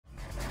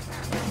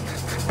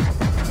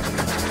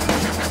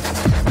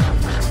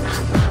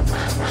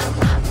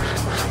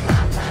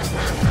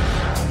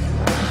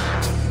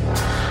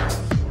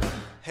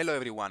Hello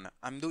everyone,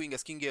 I'm doing a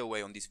skin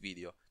giveaway on this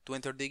video. To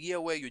enter the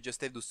giveaway you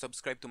just have to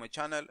subscribe to my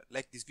channel,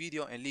 like this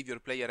video and leave your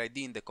player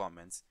ID in the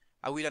comments.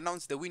 I will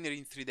announce the winner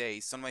in 3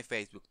 days on my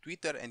Facebook,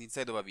 Twitter and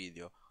inside of a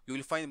video. You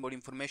will find more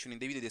information in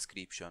the video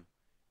description.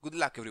 Good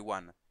luck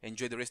everyone,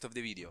 enjoy the rest of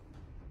the video.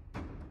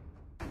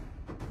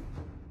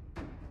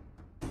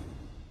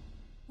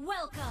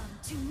 Welcome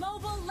to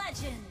Mobile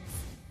Legends!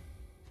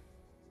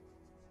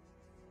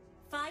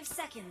 5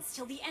 seconds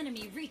till the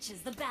enemy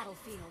reaches the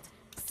battlefield.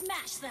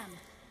 Smash them!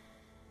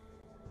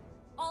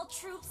 All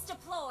troops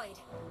deployed!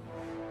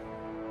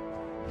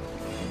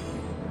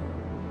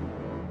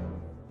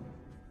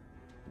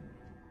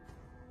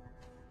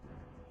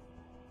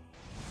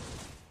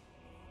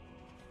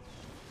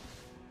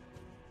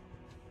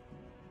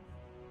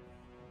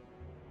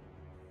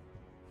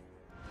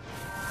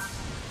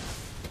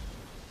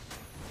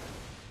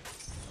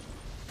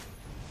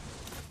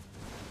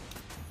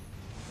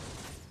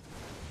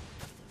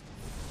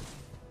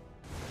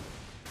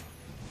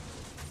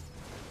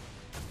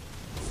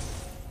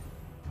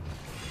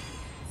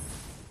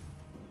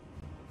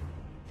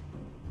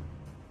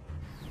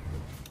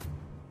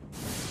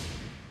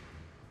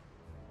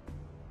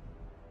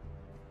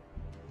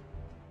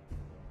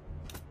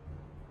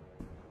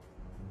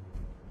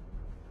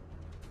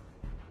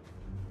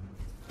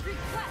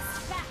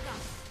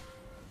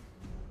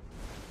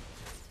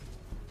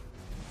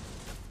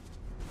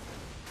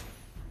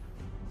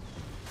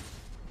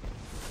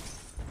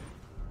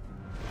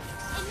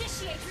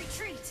 Initiate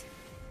retreat!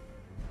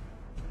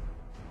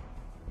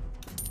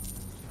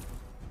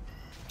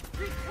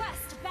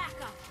 Request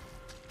backup!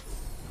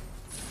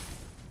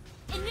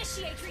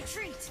 Initiate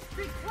retreat!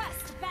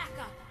 Request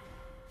backup!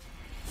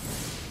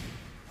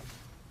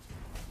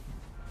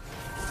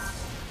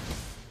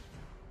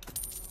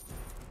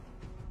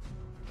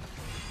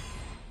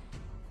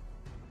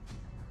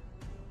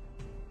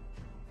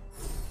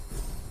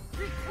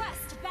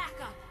 Request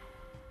backup!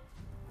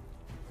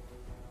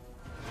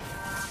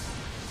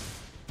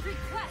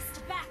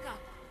 Request backup!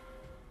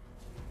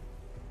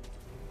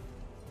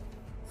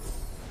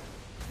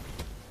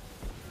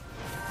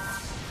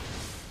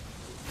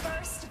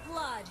 First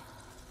blood!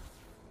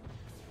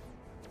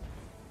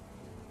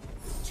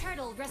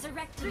 Turtle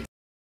resurrected!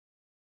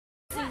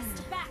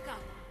 Request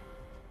backup!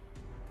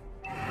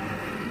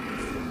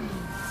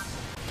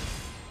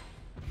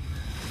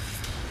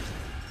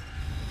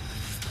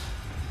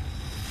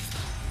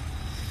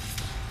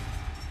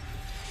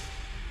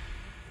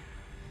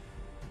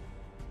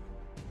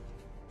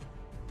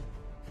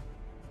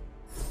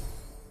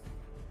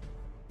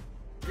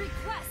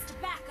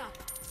 Request backup!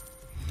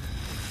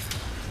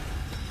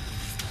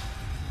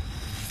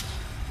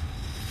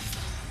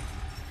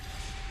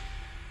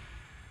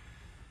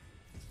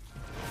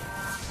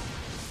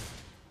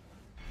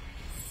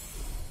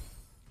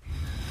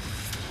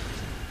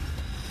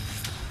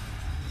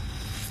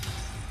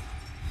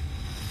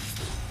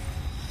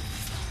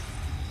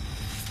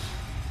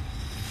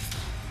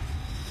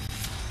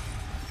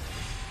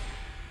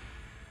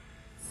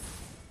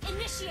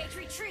 Initiate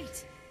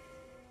retreat!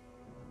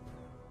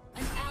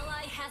 An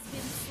ally has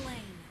been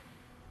slain.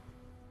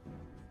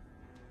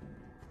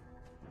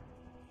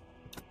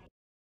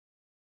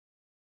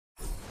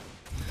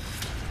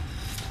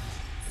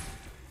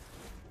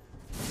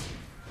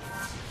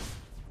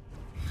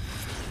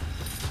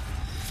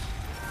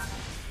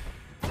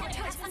 Our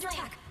turret is under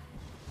attack.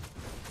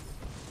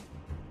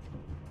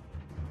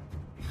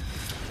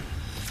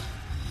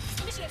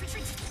 Initiate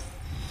retreat.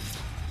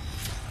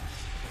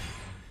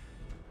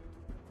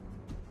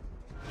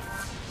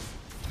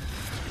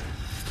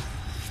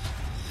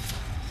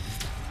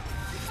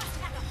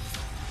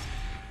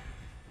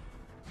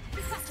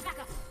 Request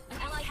backup! An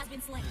ally has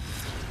been slain.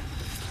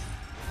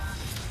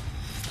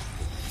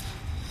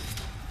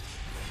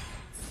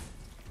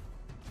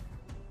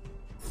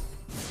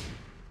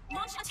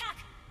 Launch attack!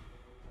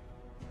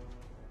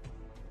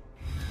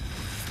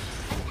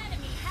 An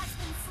enemy has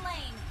been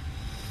slain.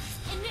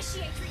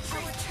 Initiate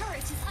retreat! Our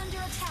turret is under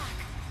attack.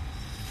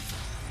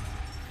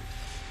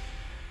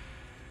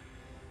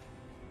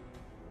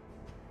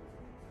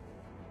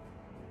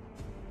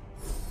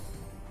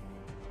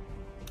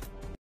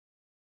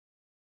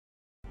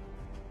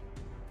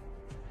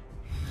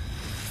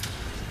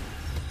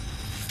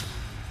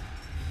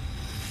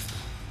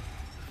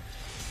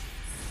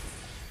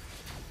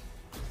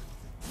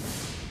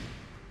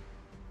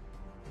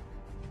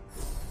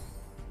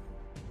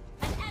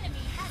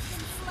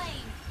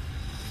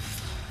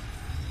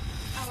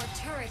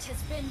 Turret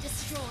has been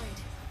destroyed.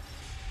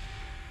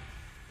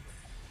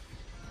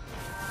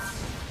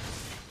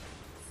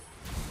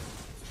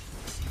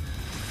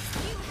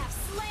 You have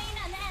slain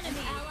an enemy.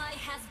 An ally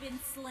has been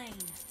slain.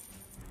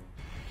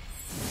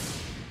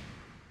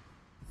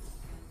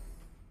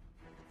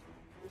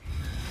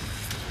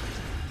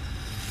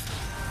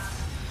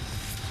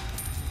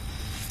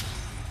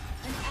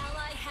 An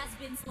ally has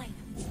been slain.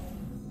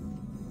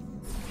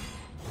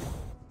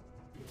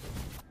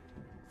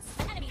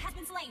 An enemy has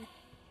been slain.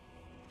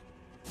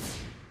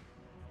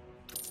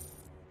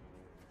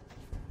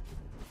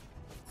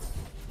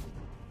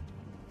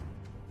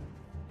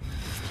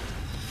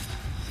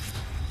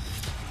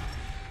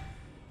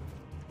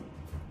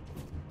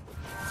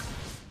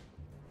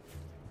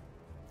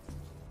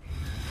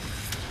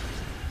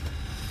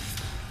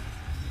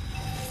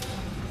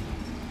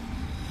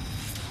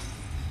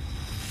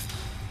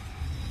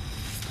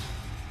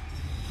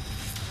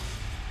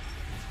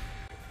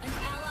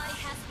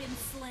 been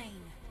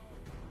slain.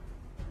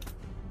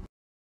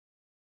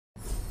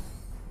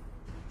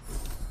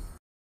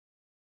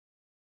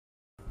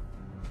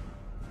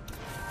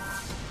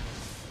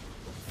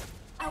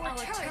 Our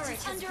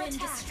turret has been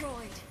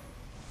destroyed.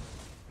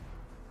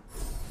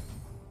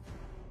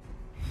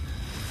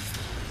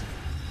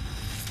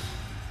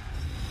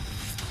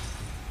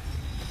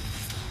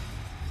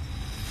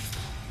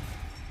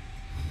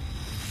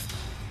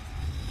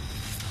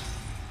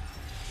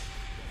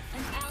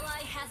 An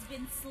ally has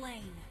been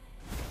slain.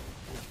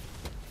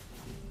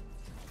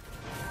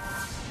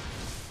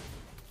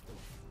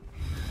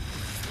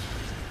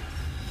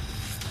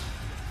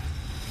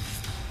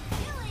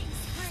 Killing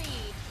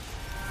spree.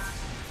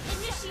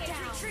 Initiate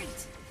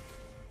retreat.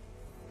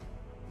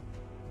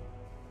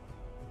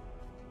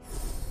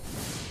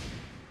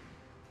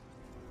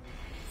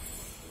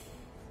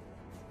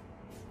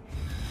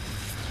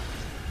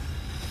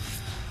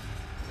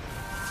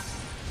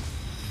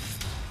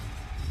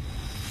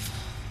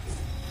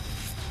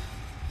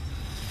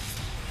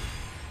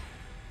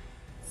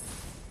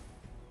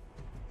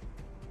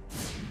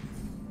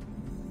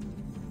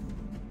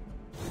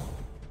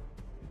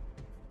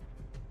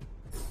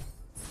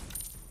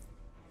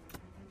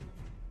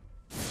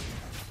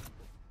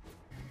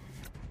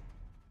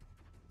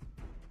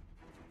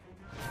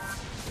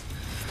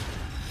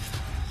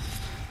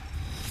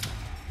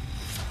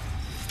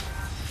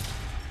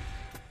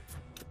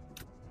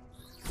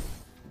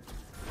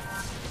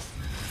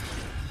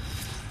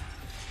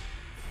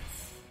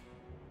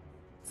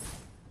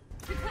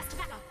 Request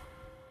backup.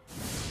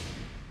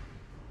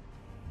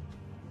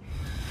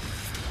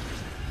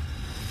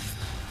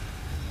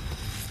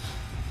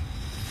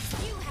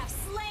 You have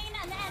slain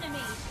an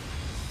enemy.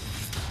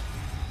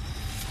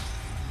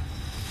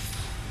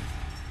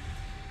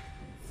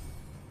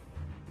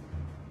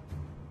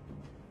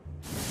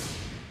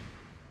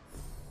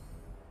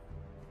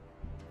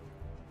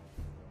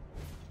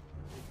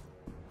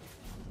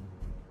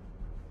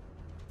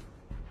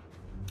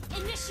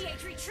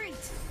 Initiate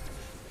retreat.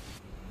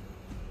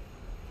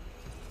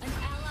 An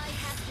ally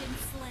has been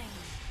slain.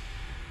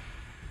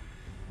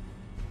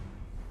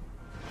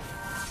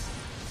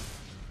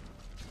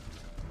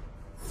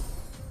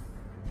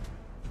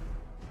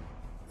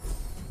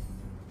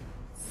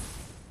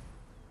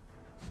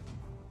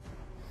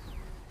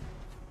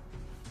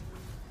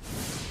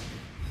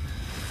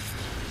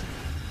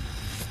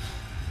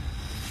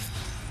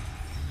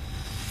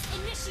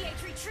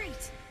 Initiate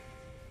retreat.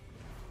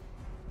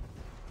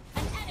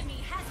 An enemy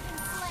has been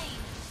slain.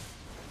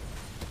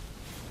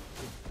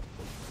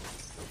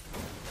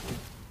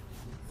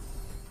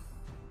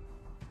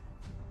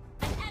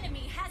 An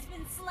enemy has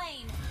been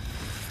slain.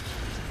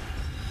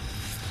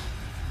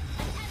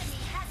 An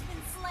enemy has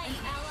been slain.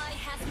 An ally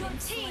has been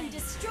slain. Your team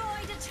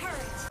destroyed a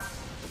turret.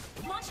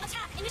 Launch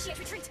attack. Initiate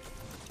retreat.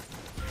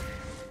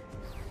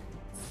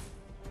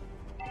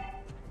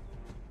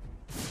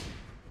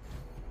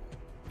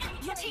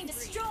 Your team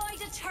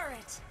destroyed a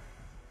turret.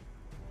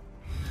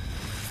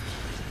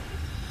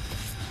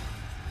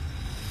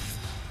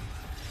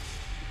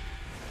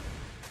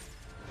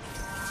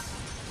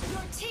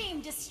 Your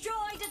team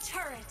destroyed a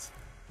turret.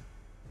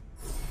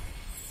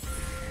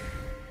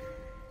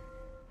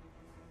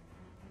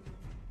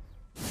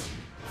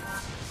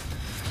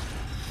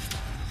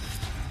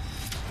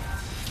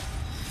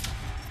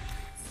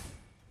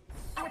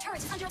 Our turret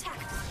is under attack.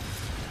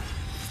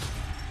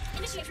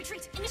 Initiate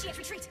retreat. Initiate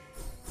retreat.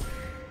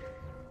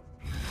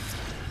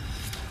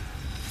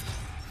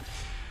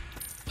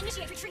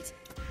 Initiate retreat.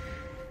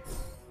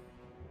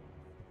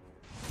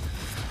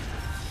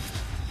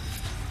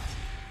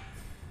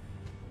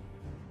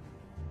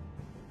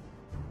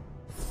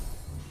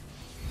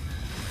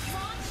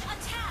 Launch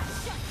attack.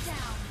 Shut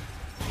down.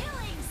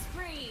 Killing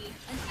spree.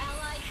 An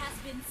ally has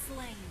been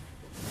slain.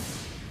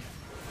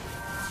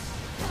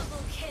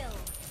 Double kill.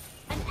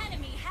 An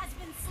enemy has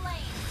been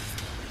slain.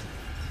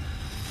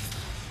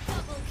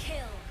 Double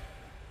kill.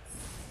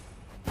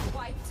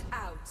 Wiped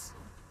out.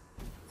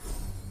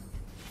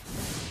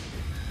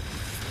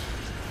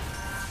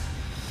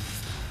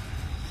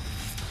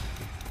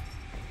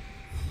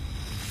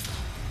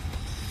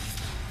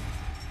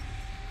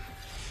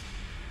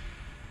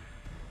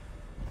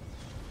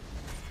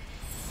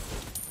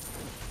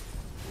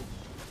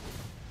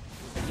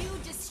 You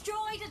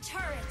destroyed a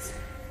turret.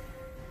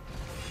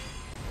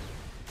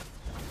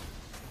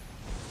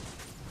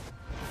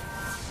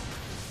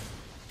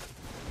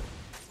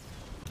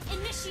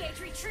 Initiate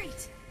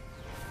retreat.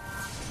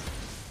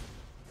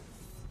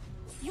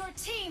 Your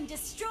team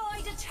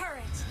destroyed a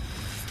turret.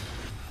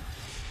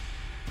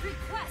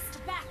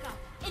 Request backup.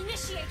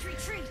 Initiate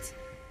retreat.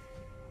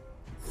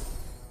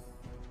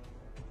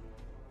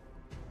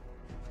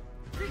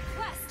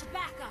 Request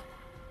backup.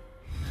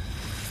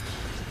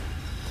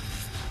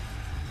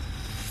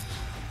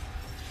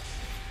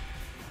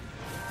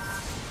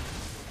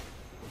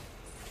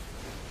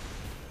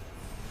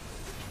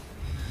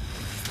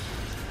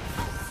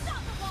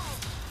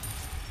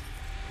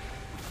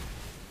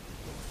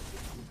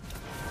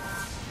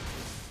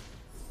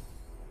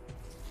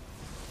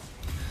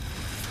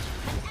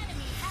 An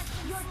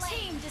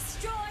team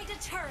destroyed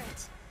a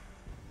turret.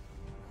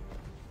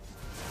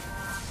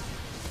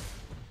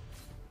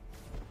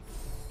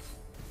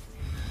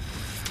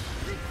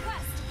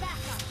 Request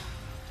backup.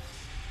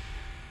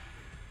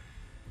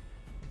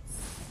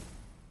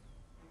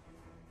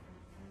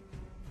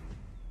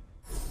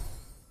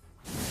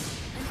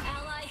 An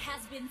ally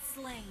has been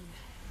slain.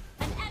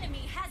 An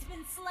enemy has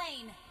been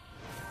slain.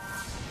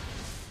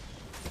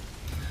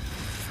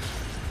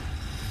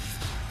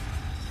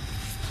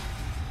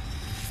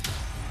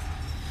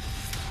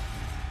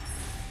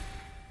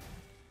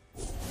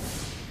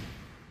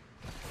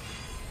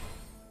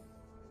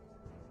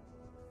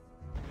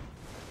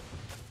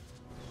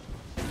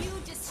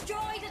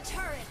 Destroyed a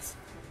turret!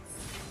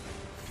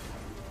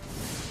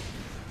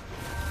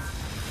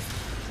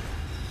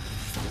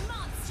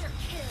 Monster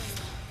kill!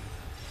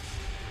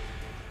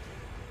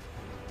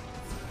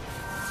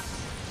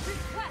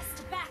 Request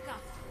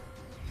backup!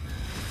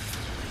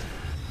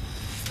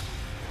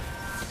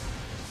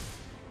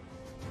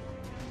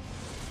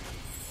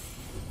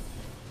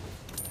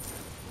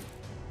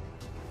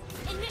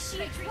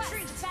 Initiate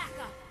retreat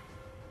backup!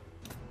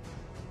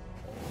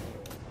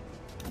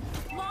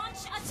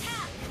 Launch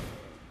attack!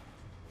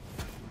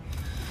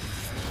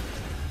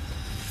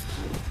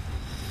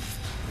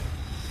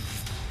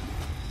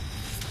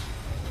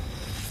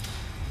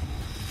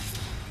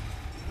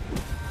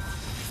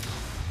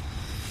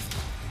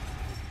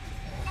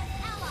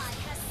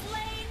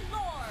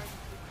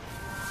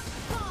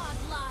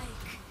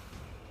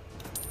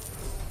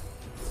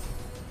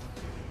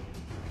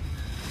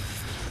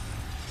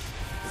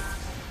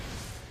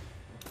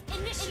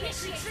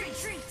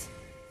 Retreat!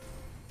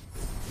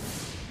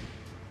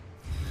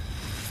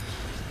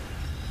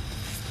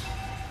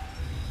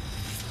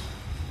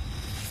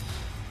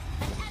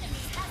 An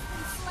enemy has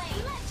been slain!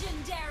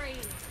 Legendary!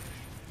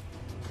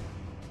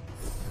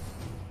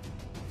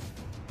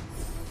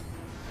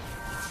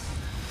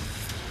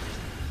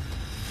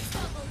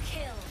 Double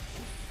kill!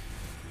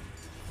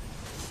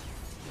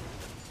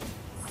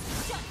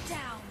 Shut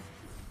down!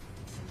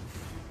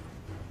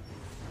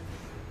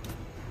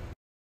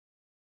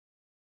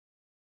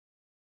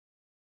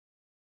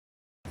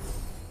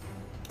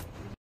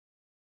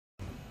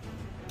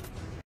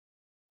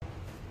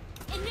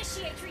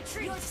 Initiate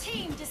retreat! Your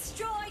team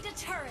destroyed a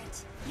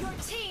turret! Your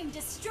team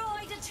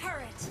destroyed a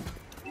turret!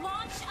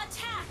 Launch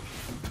attack!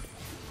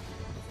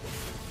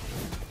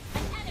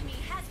 An enemy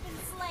has been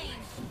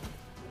slain!